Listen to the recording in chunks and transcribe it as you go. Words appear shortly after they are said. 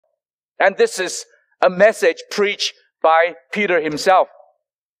And this is a message preached by Peter himself.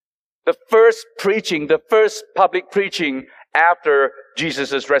 The first public preaching after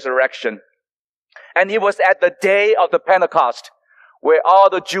Jesus' resurrection. And it was at the day of the Pentecost, where all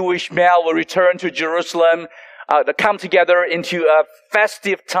the Jewish male will return to Jerusalem, to come together into a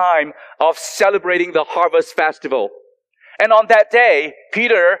festive time of celebrating the harvest festival. And on that day,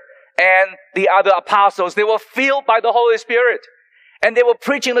 Peter and the other apostles, they were filled by the Holy Spirit. And they were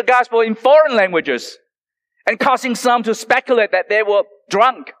preaching the gospel in foreign languages and causing some to speculate that they were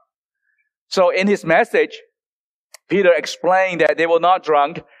drunk. So in his message, Peter explained that they were not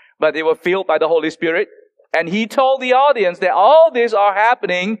drunk, but they were filled by the Holy Spirit. And he told the audience that all this are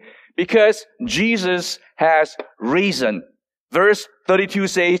happening because Jesus has risen. Verse 32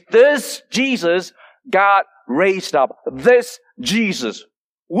 says, this Jesus God raised up. This Jesus.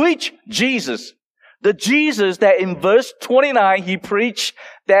 Which Jesus? The Jesus that in verse 29 he preached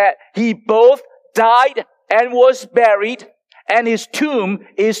that he both died and was buried, and his tomb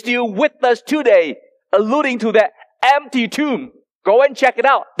is still with us today, alluding to that empty tomb. Go and check it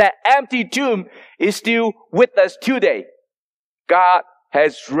out. That empty tomb is still with us today. God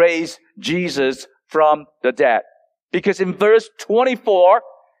has raised Jesus from the dead. Because in verse 24,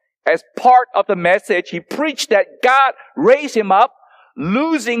 as part of the message, he preached that God raised him up,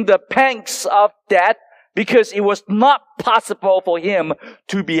 losing the pangs of death, because it was not possible for him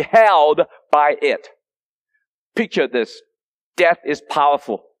to be held by it. Picture this. Death is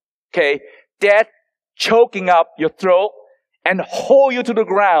powerful. Okay? Death choking up your throat and hold you to the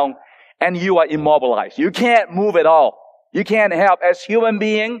ground, and you are immobilized. You can't move at all. You can't help. As human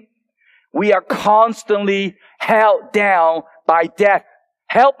beings, we are constantly held down by death,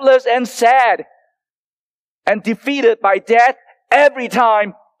 helpless and sad, and defeated by death every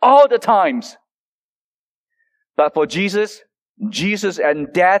time, all the times. But for Jesus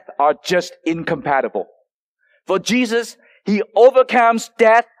and death are just incompatible. For Jesus, he overcomes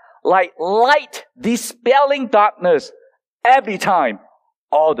death like light dispelling darkness every time,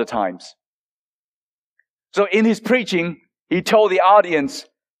 all the times. So in his preaching, he told the audience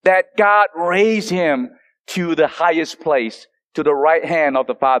that God raised him to the highest place, to the right hand of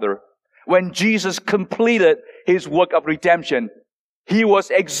the Father. When Jesus completed his work of redemption, he was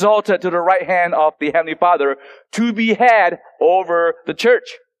exalted to the right hand of the Heavenly Father to be head over the church.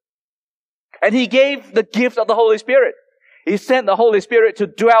 And he gave the gift of the Holy Spirit. He sent the Holy Spirit to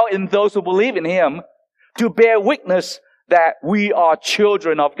dwell in those who believe in him, to bear witness that we are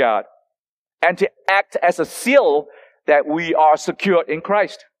children of God, and to act as a seal that we are secured in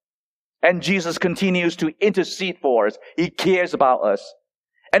Christ. And Jesus continues to intercede for us. He cares about us.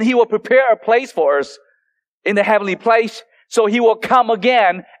 And he will prepare a place for us in the heavenly place, so he will come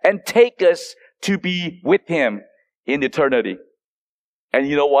again and take us to be with him in eternity. And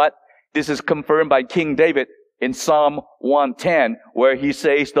you know what? This is confirmed by King David in Psalm 110, where he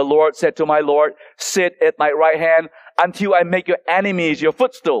says, the Lord said to my Lord, sit at my right hand until I make your enemies your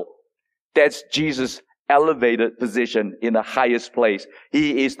footstool. That's Jesus' elevated position in the highest place.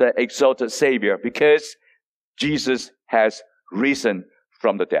 He is the exalted Savior because Jesus has risen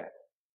from the dead.